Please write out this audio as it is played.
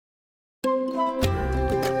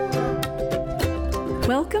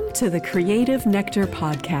Welcome to the Creative Nectar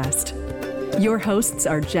Podcast. Your hosts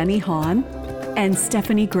are Jenny Han and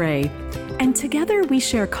Stephanie Gray, and together we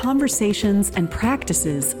share conversations and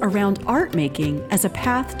practices around art making as a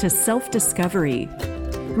path to self-discovery,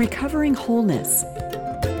 recovering wholeness,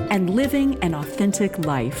 and living an authentic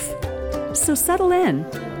life. So settle in,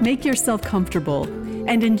 make yourself comfortable,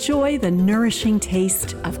 and enjoy the nourishing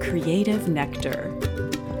taste of creative nectar.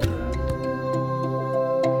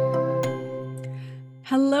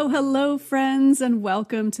 Hello, friends, and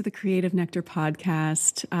welcome to the Creative Nectar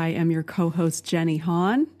Podcast. I am your co-host, Jenny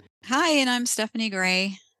Han. Hi, and I'm Stephanie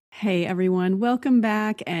Gray. Hey, everyone. Welcome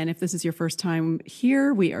back. And if this is your first time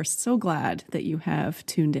here, we are so glad that you have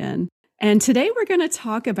tuned in. And today we're going to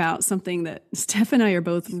talk about something that Steph and I are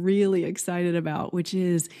both really excited about, which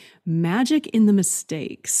is magic in the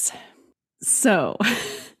mistakes. So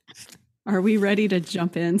are we ready to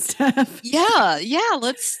jump in, Steph? Yeah.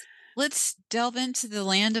 Let's delve into the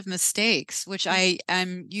land of mistakes, which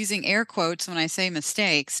I'm using air quotes when I say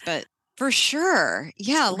mistakes, but for sure.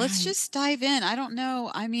 Yeah, right. Let's just dive in. I don't know.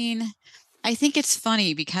 I mean, I think it's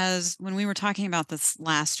funny because when we were talking about this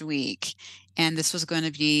last week and this was going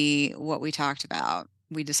to be what we talked about,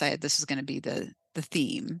 we decided this was going to be the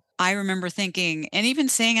theme. I remember thinking and even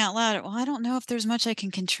saying out loud, well, I don't know if there's much I can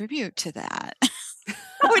contribute to that.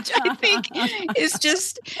 Which I think is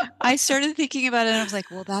just, I started thinking about it and I was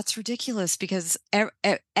like, well, that's ridiculous because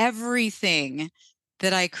everything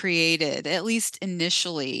that I created, at least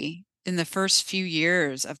initially in the first few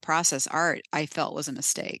years of process art, I felt was a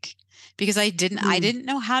mistake because I didn't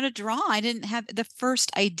know how to draw. I didn't have the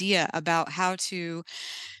first idea about how to,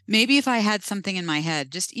 maybe if I had something in my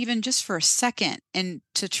head, just for a second and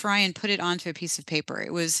to try and put it onto a piece of paper,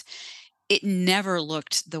 it never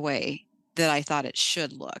looked the way that I thought it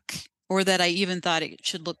should look, or that I even thought it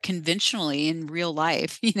should look conventionally in real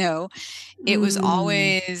life. It was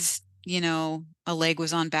always, a leg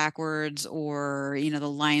was on backwards or, the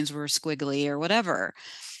lines were squiggly or whatever.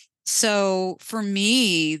 So for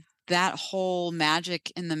me, that whole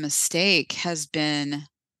magic in the mistake has been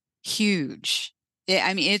huge.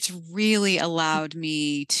 It's really allowed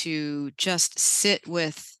me to just sit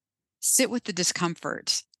with the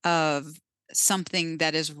discomfort of something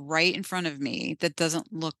that is right in front of me that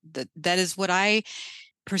doesn't look that is what I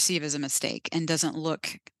perceive as a mistake and doesn't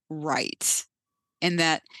look right. And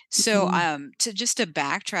that to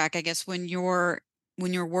backtrack, I guess when you're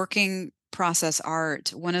working process art,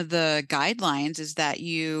 one of the guidelines is that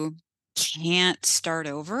you can't start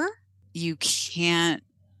over. You can't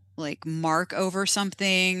mark over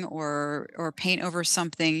something or paint over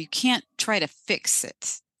something. You can't try to fix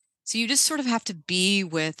it. So you just sort of have to be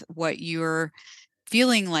with what you're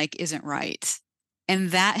feeling like isn't right.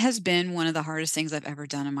 And that has been one of the hardest things I've ever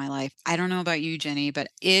done in my life. I don't know about you, Jenny, but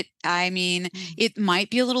it might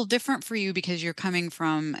be a little different for you because you're coming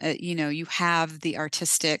from, you have the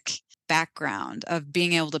artistic background of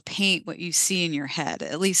being able to paint what you see in your head.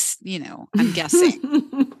 At least, I'm guessing.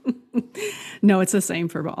 No, it's the same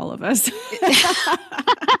for all of us.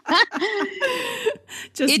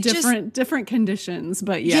 different conditions,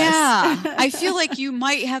 but yes. Yeah. I feel like you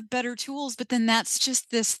might have better tools, but then that's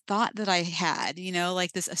just this thought that I had,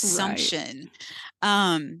 like this assumption.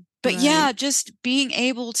 Right. But yeah, just being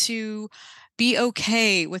able to be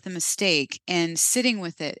okay with a mistake and sitting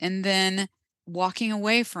with it and then walking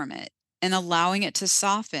away from it and allowing it to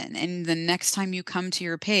soften. And the next time you come to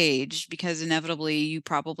your page, because inevitably you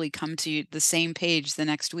probably come to the same page the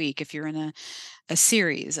next week if you're in a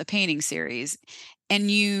series, a painting series,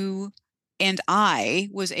 and I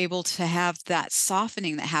was able to have that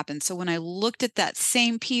softening that happened. So when I looked at that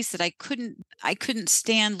same piece that I couldn't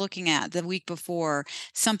stand looking at the week before,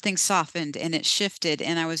 something softened and it shifted,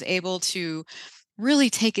 and I was able to really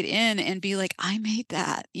take it in and be like, I made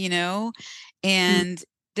that, and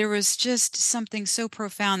there was just something so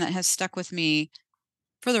profound that has stuck with me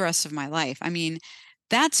for the rest of my life. I mean,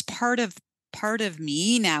 that's part of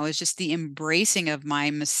me now is just the embracing of my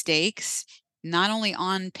mistakes, not only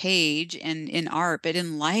on page and in art, but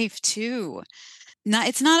in life too.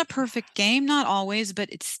 It's not a perfect game, not always, but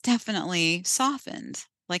it's definitely softened,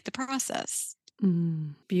 like the process.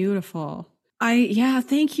 Beautiful.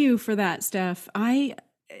 Thank you for that, Steph.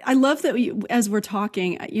 I love that as we're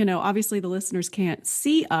talking, obviously the listeners can't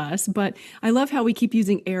see us, but I love how we keep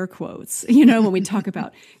using air quotes, when we talk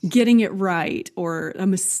about getting it right or a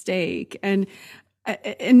mistake. And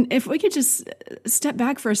if we could just step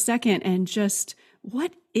back for a second and just,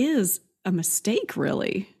 what is a mistake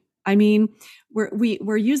really? I mean,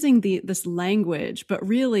 we're using this language, but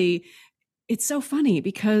really it's so funny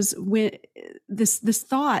because when this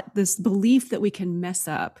thought, this belief that we can mess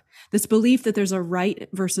up, this belief that there's a right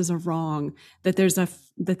versus a wrong, that there's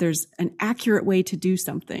an accurate way to do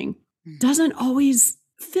something, doesn't always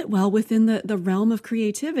fit well within the realm of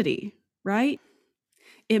creativity, right?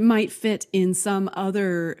 It might fit in some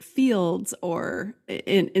other fields or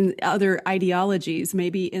in other ideologies,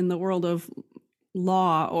 maybe in the world of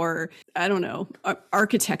law or, I don't know,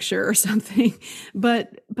 architecture or something.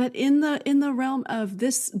 But in the realm of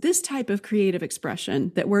this type of creative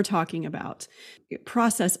expression that we're talking about,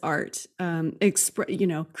 process art,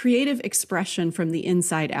 creative expression from the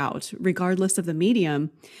inside out, regardless of the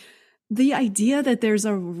medium, the idea that there's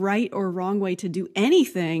a right or wrong way to do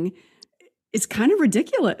anything is kind of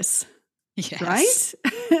ridiculous. Yes.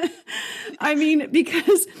 Right? I mean,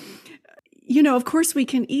 because, of course we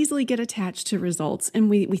can easily get attached to results and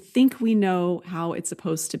we think we know how it's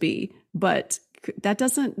supposed to be, but that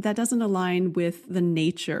doesn't align with the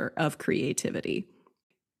nature of creativity.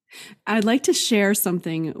 I'd like to share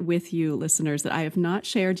something with you, listeners, that I have not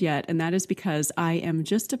shared yet, and that is because I am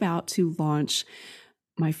just about to launch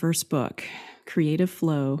my first book, Creative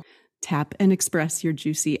Flow: Tap and Express Your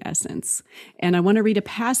Juicy Essence. And I want to read a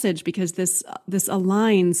passage because this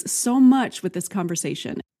aligns so much with this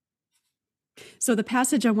conversation. So the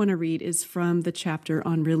passage I want to read is from the chapter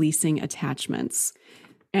on releasing attachments.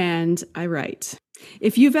 And I write,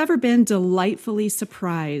 if you've ever been delightfully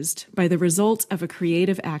surprised by the result of a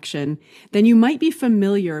creative action, then you might be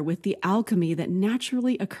familiar with the alchemy that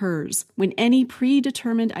naturally occurs when any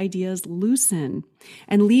predetermined ideas loosen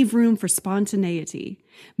and leave room for spontaneity,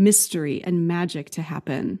 mystery, and magic to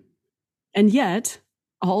happen. And yet,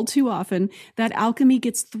 all too often, that alchemy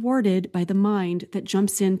gets thwarted by the mind that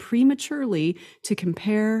jumps in prematurely to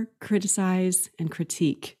compare, criticize, and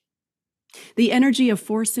critique. The energy of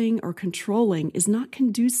forcing or controlling is not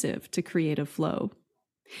conducive to creative flow.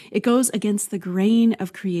 It goes against the grain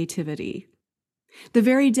of creativity. The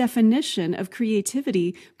very definition of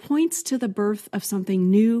creativity points to the birth of something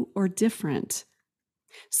new or different.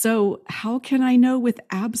 So, how can I know with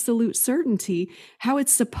absolute certainty how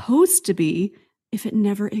it's supposed to be if it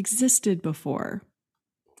never existed before?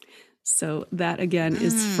 So that again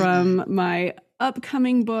is from my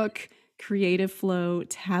upcoming book, Creative Flow: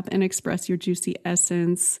 Tap and Express Your Juicy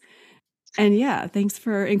Essence. And yeah, thanks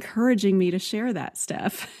for encouraging me to share that,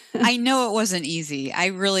 Steph. I know it wasn't easy. I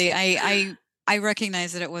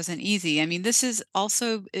recognize that it wasn't easy. I mean, this is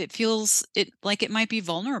also, it feels like it might be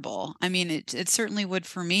vulnerable. I mean, it certainly would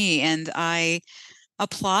for me. And I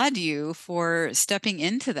applaud you for stepping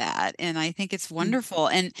into that. And I think it's wonderful.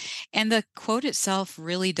 And the quote itself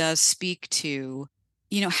really does speak to,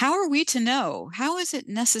 how are we to know? How is it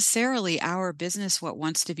necessarily our business what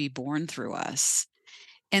wants to be born through us?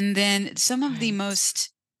 And then some of the most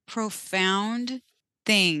profound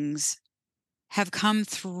things have come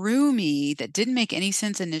through me that didn't make any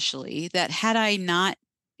sense initially, that had I not,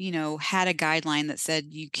 had a guideline that said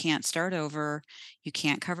you can't start over, you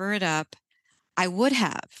can't cover it up, I would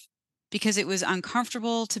have, because it was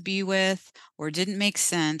uncomfortable to be with or didn't make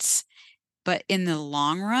sense. But in the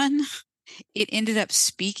long run, it ended up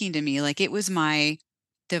speaking to me like it was my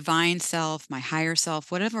divine self, my higher self,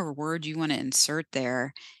 whatever word you want to insert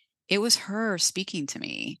there. It was her speaking to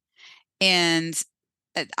me. And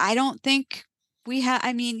I don't think we have,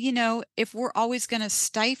 if we're always going to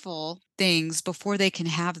stifle things before they can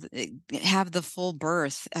have the full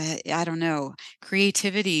birth, I don't know.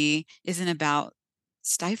 Creativity isn't about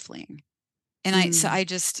stifling. And I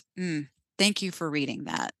just, thank you for reading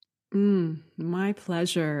that. My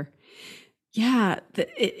pleasure. Yeah.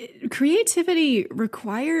 Creativity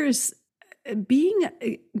requires being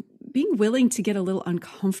willing to get a little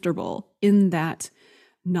uncomfortable in that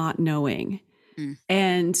not knowing.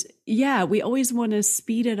 And yeah, we always want to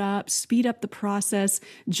speed up the process,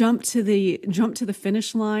 jump to the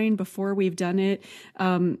finish line before we've done it.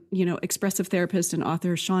 Expressive therapist and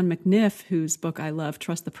author Sean McNiff, whose book I love,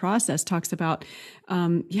 Trust the Process, talks about,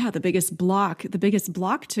 the biggest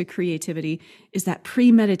block to creativity is that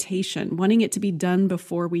premeditation, wanting it to be done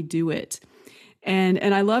before we do it.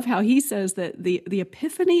 And I love how he says that the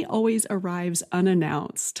epiphany always arrives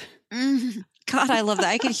unannounced. God, I love that.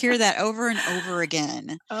 I could hear that over and over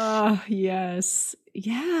again. Oh, yes.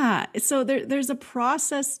 Yeah. So there's a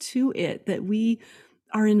process to it that we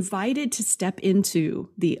are invited to step into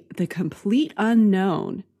the complete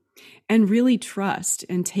unknown and really trust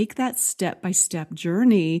and take that step-by-step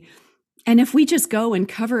journey. And if we just go and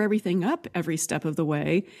cover everything up every step of the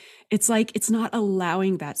way, it's like it's not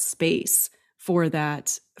allowing that space for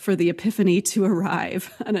the epiphany to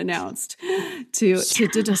arrive unannounced, to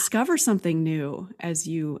discover something new, as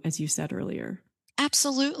you said earlier.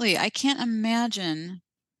 Absolutely. I can't imagine,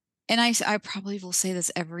 and I probably will say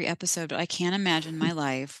this every episode, but I can't imagine my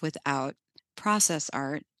life without process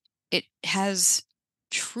art. It has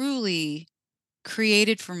truly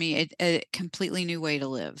created for me a completely new way to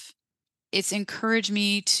live. It's encouraged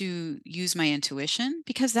me to use my intuition,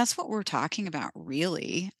 because that's what we're talking about,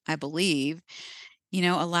 really, I believe.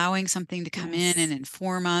 Allowing something to come in and Yes.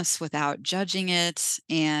 inform us without judging it,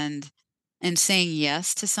 and saying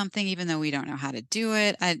yes to something even though we don't know how to do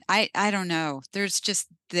it. I don't know.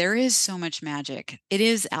 There is so much magic. It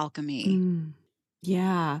is alchemy. Mm.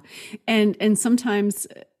 Yeah. And sometimes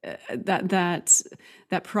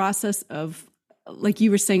that process of, like you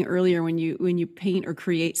were saying earlier, when you paint or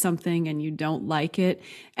create something and you don't like it,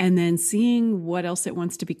 and then seeing what else it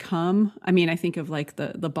wants to become. I mean, I think of like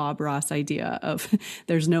the Bob Ross idea of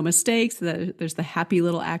there's no mistakes, there's the happy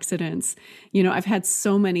little accidents. I've had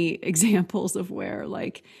so many examples of where,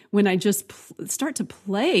 like, when I just start to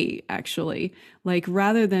play, actually, like,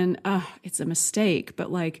 rather than it's a mistake,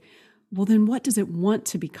 but like, well, then what does it want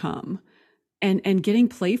to become? And getting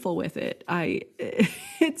playful with it.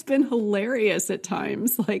 It's been hilarious at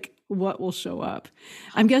times, like what will show up.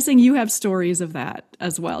 I'm guessing you have stories of that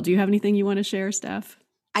as well. Do you have anything you want to share, Steph?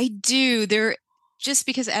 I do. Just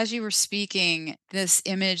because as you were speaking, this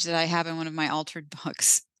image that I have in one of my altered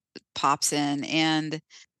books pops in, and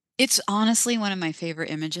it's honestly one of my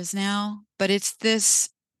favorite images now, but it's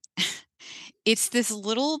this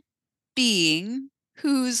little being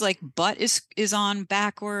whose, like, butt is on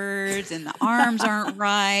backwards and the arms aren't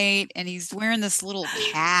right, and he's wearing this little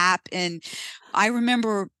cap. And I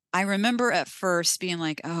remember at first being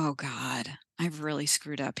like, "Oh god, I've really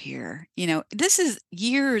screwed up here." This is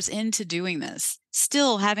years into doing this,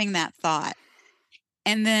 still having that thought.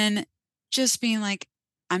 And then just being like,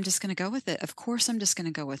 "I'm just going to go with it. Of course I'm just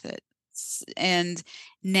going to go with it." And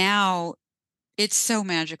now it's so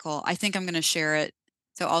magical. I think I'm gonna share it.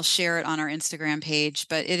 So I'll share it on our Instagram page,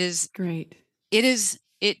 but Great.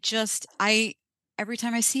 it just I every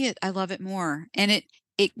time I see it, I love it more. And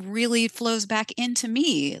it really flows back into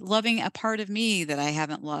me, loving a part of me that I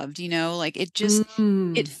haven't loved, like it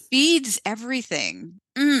Mm. feeds everything.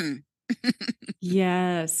 Mm.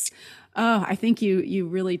 Yes. Oh, I think you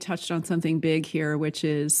really touched on something big here, which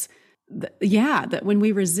is, that when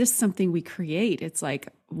we resist something we create, it's like,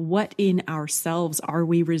 what in ourselves are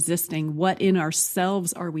we resisting? What in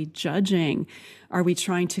ourselves are we judging? Are we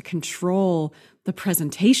trying to control the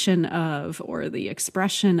presentation of, or the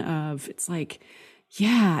expression of? It's like,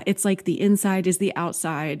 yeah, it's like the inside is the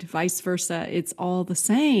outside, vice versa. It's all the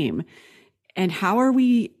same. And how are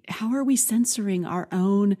we censoring our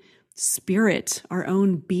own spirit, our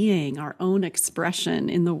own being, our own expression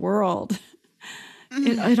in the world?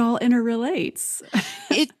 It all interrelates.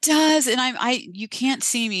 It does. And you can't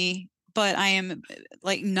see me, but I am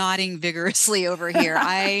like nodding vigorously over here.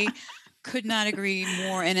 I could not agree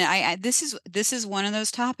more. And this is one of those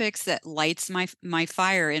topics that lights my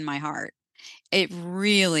fire in my heart. It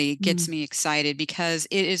really gets Mm. me excited, because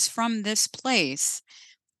it is from this place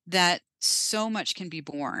that so much can be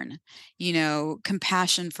born.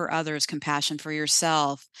 Compassion for others, compassion for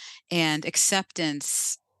yourself, and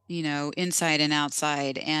acceptance, inside and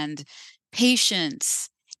outside, and patience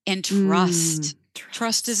and Mm. trust.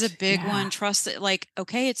 Trust is a Trust. big Yeah. one. Trust that, like,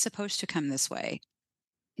 okay, it's supposed to come this way.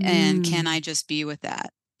 And can I Mm. just be with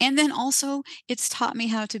that? And then also, it's taught me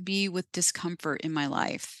how to be with discomfort in my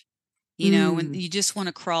life. When Mm. you just want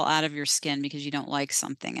to crawl out of your skin because you don't like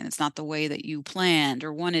something and it's not the way that you planned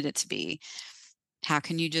or wanted it to be. How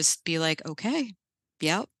can you just be like, okay,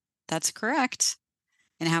 yep, that's correct.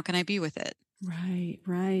 And how can I be with it? Right,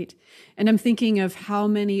 right. And I'm thinking of how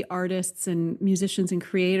many artists and musicians and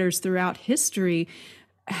creators throughout history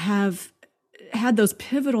have had those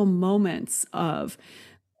pivotal moments of,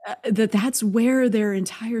 that's where their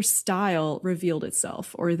entire style revealed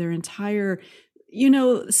itself, or their entire,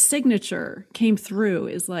 signature came through,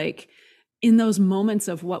 is like in those moments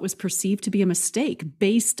of what was perceived to be a mistake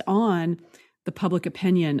based on the public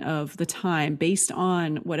opinion of the time, based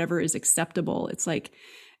on whatever is acceptable. It's like,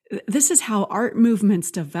 this is how art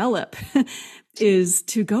movements develop, is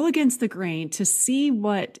to go against the grain, to see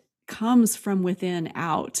what comes from within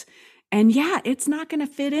out. And yeah, it's not going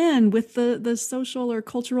to fit in with the social or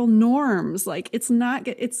cultural norms. Like, it's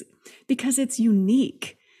because it's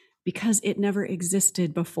unique, because it never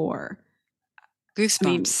existed before. I mean,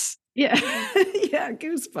 Goosebumps. Yeah. Yeah.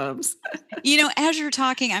 Goosebumps. As you're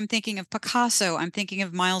talking, I'm thinking of Picasso. I'm thinking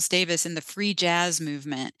of Miles Davis and the free jazz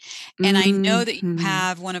movement. And I know that you Hmm.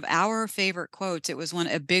 have one of our favorite quotes. It was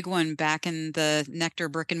a big one back in the Nectar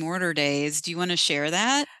brick and mortar days. Do you want to share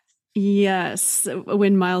that? Yes.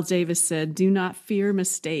 When Miles Davis said, "Do not fear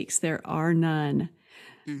mistakes. There are none."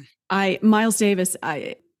 Mm, Miles Davis,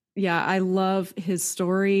 yeah, I love his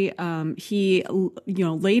story. He,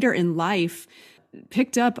 later in life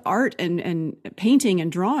picked up art and painting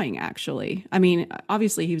and drawing, actually. I mean,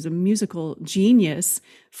 obviously he was a musical genius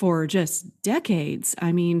for just decades.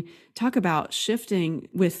 I mean, talk about shifting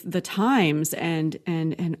with the times and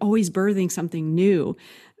always birthing something new.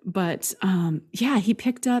 But yeah, he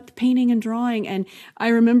picked up painting and drawing. And I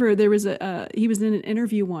remember there was he was in an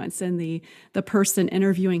interview once, and the person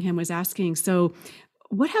interviewing him was asking, so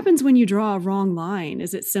what happens when you draw a wrong line?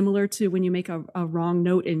 Is it similar to when you make a wrong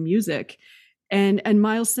note in music? And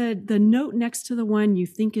Miles said, the note next to the one you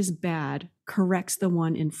think is bad corrects the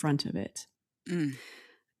one in front of it. mm.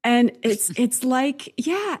 And it's like,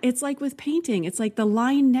 yeah, it's like with painting. It's like the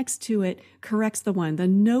line next to it corrects the one. The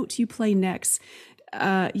note you play next.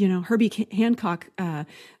 Herbie Hancock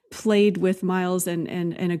played with Miles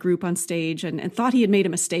and a group on stage and thought he had made a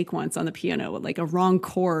mistake once on the piano, like a wrong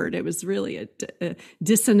chord. It was really a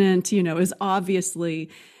dissonant, it was obviously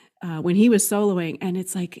when he was soloing. And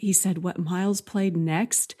it's like he said, what Miles played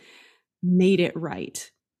next made it right.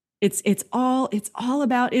 It's all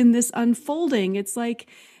about in this unfolding. It's like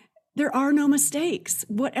there are no mistakes.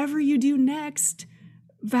 Whatever you do next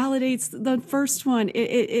validates the first one.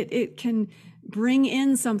 It can bring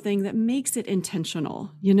in something that makes it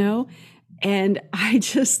intentional, And I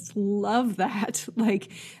just love that. Like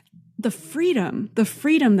the freedom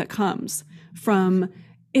that comes from,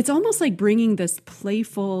 it's almost like bringing this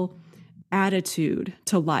playful attitude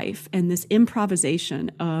to life and this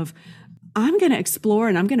improvisation of, I'm going to explore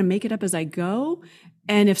and I'm going to make it up as I go.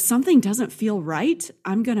 And if something doesn't feel right,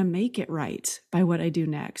 I'm going to make it right by what I do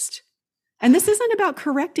next. And this isn't about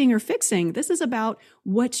correcting or fixing. This is about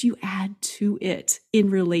what you add to it in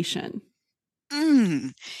relation.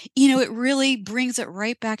 It really brings it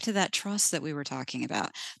right back to that trust that we were talking about.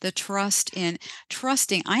 The trust in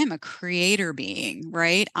trusting. I am a creator being,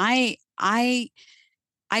 right? I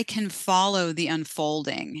can follow the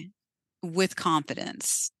unfolding with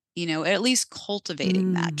confidence. At least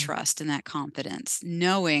cultivating that trust and that confidence,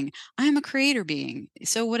 knowing I'm a creator being.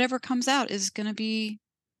 So whatever comes out is going to be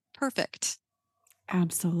perfect.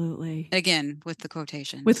 Absolutely. Again, with the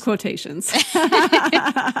quotations. With quotations.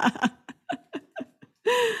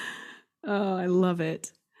 Oh, I love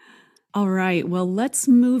it. All right. Well, let's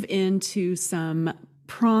move into some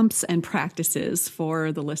prompts and practices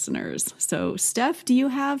for the listeners. So, Steph, do you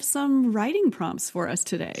have some writing prompts for us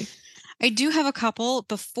today? I do have a couple.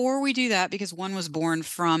 Before we do that, because one was born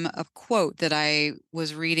from a quote that I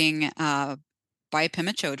was reading by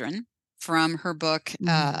Pema Chodron from her book,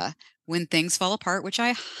 When Things Fall Apart, which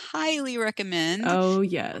I highly recommend. Oh,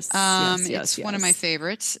 yes. It's one of my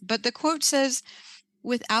favorites. But the quote says,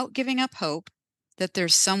 without giving up hope that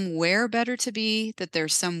there's somewhere better to be, that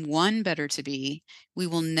there's someone better to be, we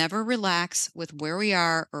will never relax with where we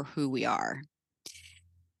are or who we are.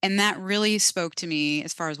 And that really spoke to me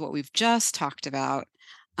as far as what we've just talked about.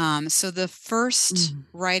 So the first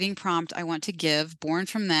writing prompt I want to give, born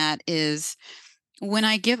from that, is when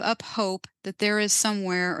I give up hope that there is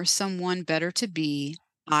somewhere or someone better to be,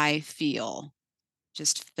 I feel.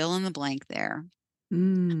 Just fill in the blank there.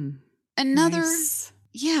 Another, nice.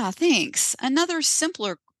 Yeah, thanks. Another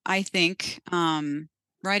simpler, I think,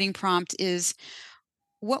 writing prompt is,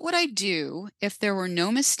 what would I do if there were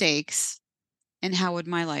no mistakes, and how would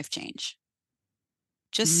my life change?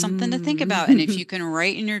 Just something to think about. And if you can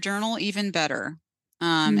write in your journal, even better.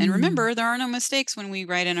 And remember, there are no mistakes when we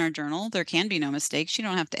write in our journal. There can be no mistakes. You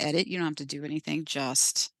don't have to edit. You don't have to do anything,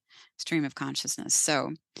 just stream of consciousness.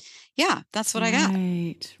 So yeah, that's what I got.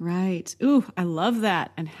 Right. Ooh, I love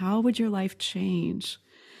that. And how would your life change?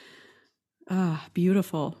 Ah,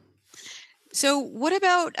 beautiful. So what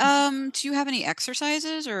about, do you have any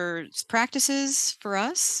exercises or practices for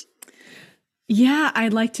us? Yeah,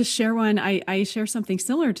 I'd like to share one. I share something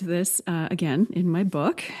similar to this, again, in my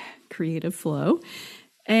book, Creative Flow.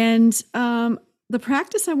 And the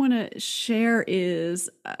practice I want to share is,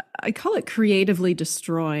 I call it creatively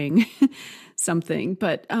destroying something.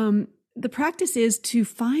 But the practice is to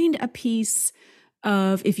find a piece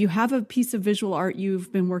of, if you have a piece of visual art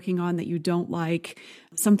you've been working on that you don't like,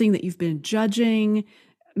 something that you've been judging,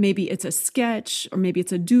 maybe it's a sketch, or maybe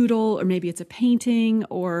it's a doodle, or maybe it's a painting,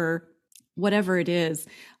 or whatever it is,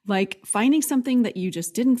 like finding something that you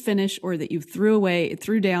just didn't finish or that you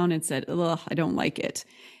threw down and said, ugh, I don't like it.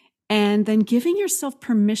 And then giving yourself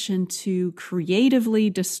permission to creatively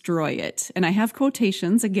destroy it. And I have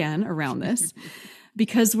quotations again around this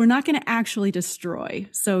because we're not going to actually destroy.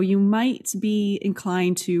 So you might be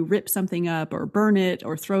inclined to rip something up or burn it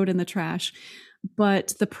or throw it in the trash.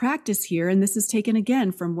 But the practice here, and this is taken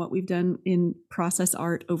again from what we've done in process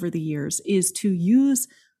art over the years, is to use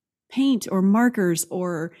paint or markers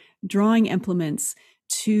or drawing implements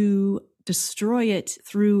to destroy it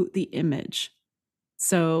through the image.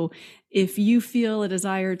 So if you feel a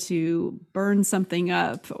desire to burn something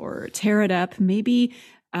up or tear it up, maybe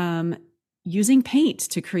using paint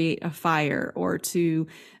to create a fire, or to,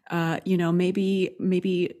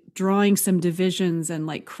 maybe drawing some divisions and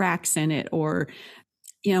like cracks in it, or,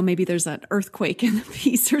 maybe there's an earthquake in the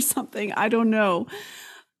piece or something. I don't know.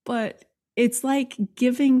 But it's like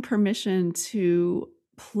giving permission to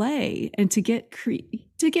play and to get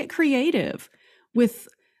creative with,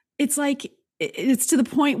 it's like, it's to the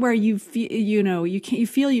point where you feel, you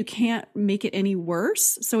can't make it any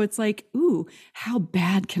worse. So it's like, ooh, how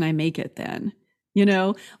bad can I make it then?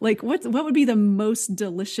 Like what would be the most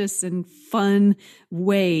delicious and fun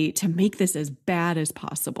way to make this as bad as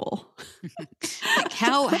possible? Like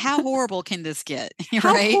how horrible can this get? Right?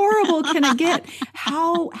 How horrible can it get?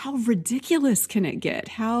 How ridiculous can it get?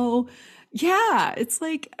 It's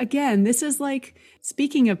like, again, this is like,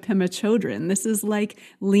 speaking of Pema Chodron, this is like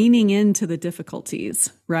leaning into the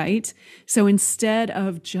difficulties, right? So instead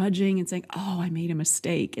of judging and saying, oh, I made a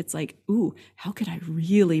mistake, it's like, ooh, how could I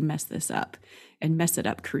really mess this up and mess it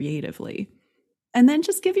up creatively? And then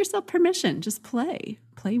just give yourself permission, just play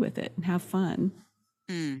with it and have fun.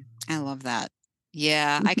 I love that.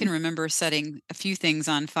 Yeah, I can remember setting a few things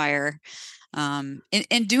on fire. And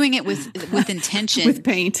doing it with intention. With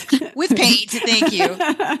paint. With paint, thank you.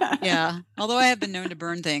 Yeah. Although I have been known to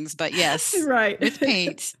burn things, but yes. Right. With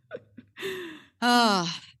paint.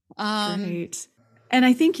 Great. And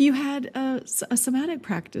I think you had a somatic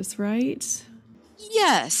practice, right?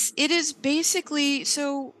 Yes. It is basically,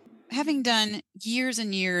 so having done years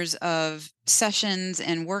and years of sessions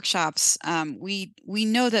and workshops, we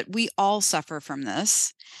know that we all suffer from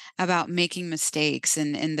this, about making mistakes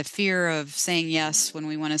and the fear of saying yes when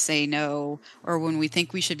we want to say no, or when we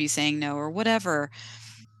think we should be saying no, or whatever.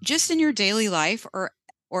 Just in your daily life, or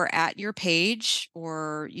at your page,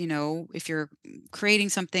 or if you're creating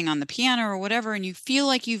something on the piano or whatever, and you feel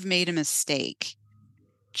like you've made a mistake,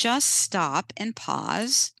 just stop and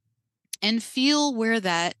pause and feel where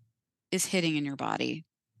that is hitting in your body,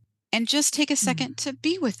 and just take a second to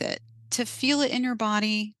be with it, to feel it in your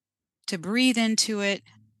body, to breathe into it,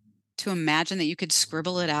 to imagine that you could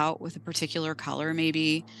scribble it out with a particular color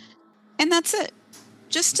maybe. And that's it.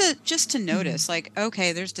 Just to notice, like,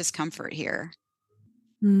 okay, there's discomfort here.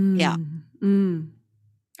 Yeah.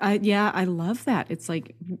 I love that. It's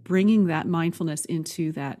like bringing that mindfulness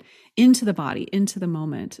into the body, into the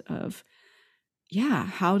moment of,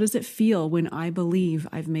 how does it feel when I believe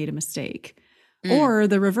I've made a mistake? Or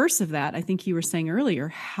the reverse of that, I think you were saying earlier,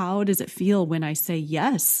 how does it feel when I say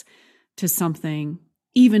yes to something,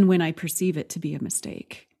 even when I perceive it to be a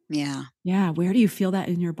mistake? Yeah. Yeah. Where do you feel that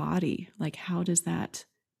in your body? Like, how does that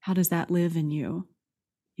live in you?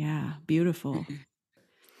 Yeah. Beautiful. Mm-hmm.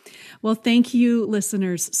 Well, thank you,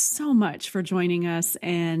 listeners, so much for joining us.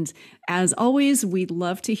 And as always, we'd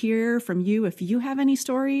love to hear from you. If you have any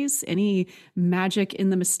stories, any magic in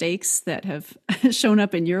the mistakes that have shown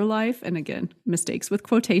up in your life, and again, mistakes with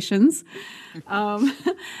quotations,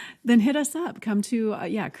 then hit us up. Come to,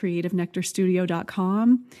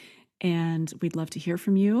 creativenectarstudio.com, and we'd love to hear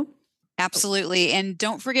from you. Absolutely. And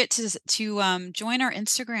don't forget to join our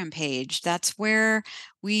Instagram page. That's where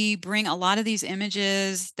we bring a lot of these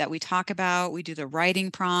images that we talk about. We do the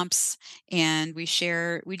writing prompts, and we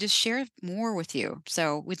just share more with you.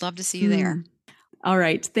 So we'd love to see you there. All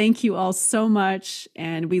right. Thank you all so much.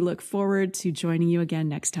 And we look forward to joining you again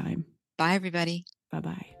next time. Bye, everybody.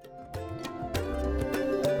 Bye-bye.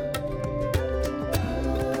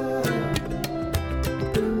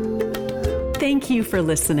 Thank you for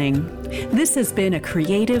listening. This has been a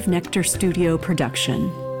Creative Nectar Studio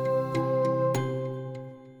production.